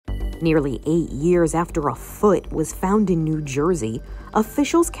Nearly 8 years after a foot was found in New Jersey,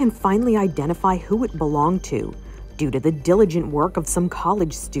 officials can finally identify who it belonged to due to the diligent work of some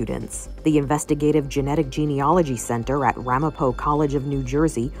college students. The Investigative Genetic Genealogy Center at Ramapo College of New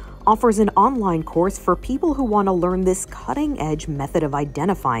Jersey offers an online course for people who want to learn this cutting-edge method of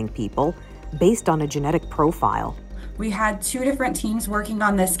identifying people based on a genetic profile. We had two different teams working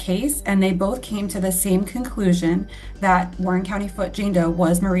on this case, and they both came to the same conclusion that Warren County Foot Jane Doe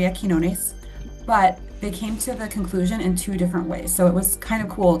was Maria Quinones, but they came to the conclusion in two different ways. So it was kind of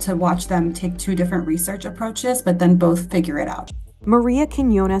cool to watch them take two different research approaches, but then both figure it out. Maria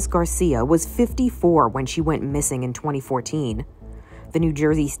Quinones Garcia was 54 when she went missing in 2014. The New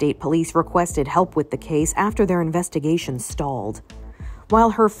Jersey State Police requested help with the case after their investigation stalled.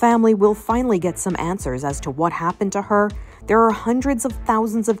 While her family will finally get some answers as to what happened to her, there are hundreds of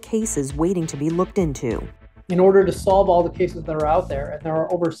thousands of cases waiting to be looked into. In order to solve all the cases that are out there, and there are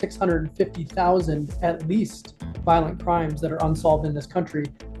over 650,000 at least violent crimes that are unsolved in this country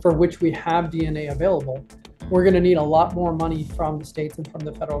for which we have DNA available, we're going to need a lot more money from the states and from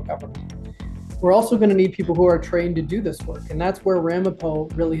the federal government. We're also going to need people who are trained to do this work, and that's where Ramapo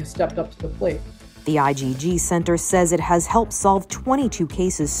really has stepped up to the plate. The IGG Center says it has helped solve 22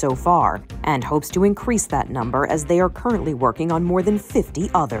 cases so far and hopes to increase that number as they are currently working on more than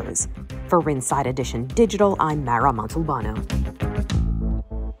 50 others. For Inside Edition Digital, I'm Montalbano.